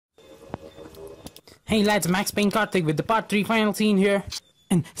Hey lads, Max Payne Karthik with the part 3 final scene here.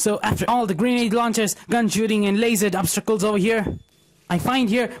 And so after all the grenade launchers, gun shooting and lasered obstacles over here, I find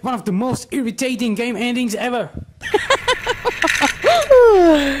here one of the most irritating game endings ever.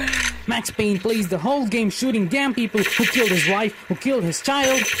 Max Payne plays the whole game shooting damn people who killed his wife, who killed his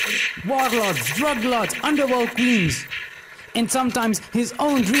child, warlords, drug lords, underworld queens, and sometimes his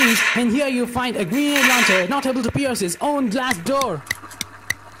own dreams, and here you find a grenade launcher not able to pierce his own glass door.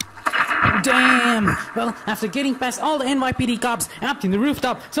 Damn! Well, after getting past all the NYPD cops up in the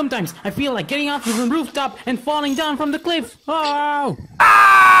rooftop, sometimes I feel like getting off the rooftop and falling down from the cliff. Oh!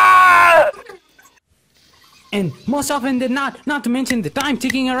 And most often than not to mention the time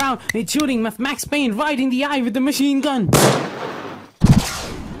ticking around, it's shooting Max Payne right in the eye with the machine gun.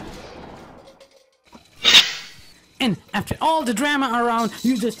 And after all the drama around,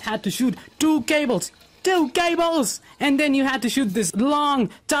 you just had to shoot two cables! And then you had to shoot this long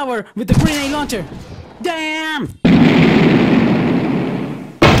tower with the grenade launcher. Damn!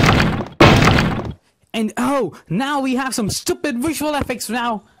 And oh, now we have some stupid visual effects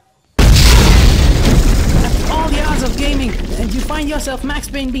now. After all the hours of gaming, and you find yourself Max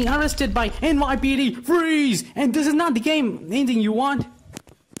Payne being arrested by NYPD. Freeze! And this is not the game ending you want.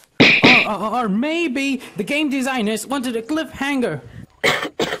 Or maybe the game designers wanted a cliffhanger.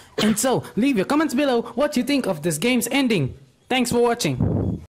 And so, leave your comments below what you think of this game's ending. Thanks for watching.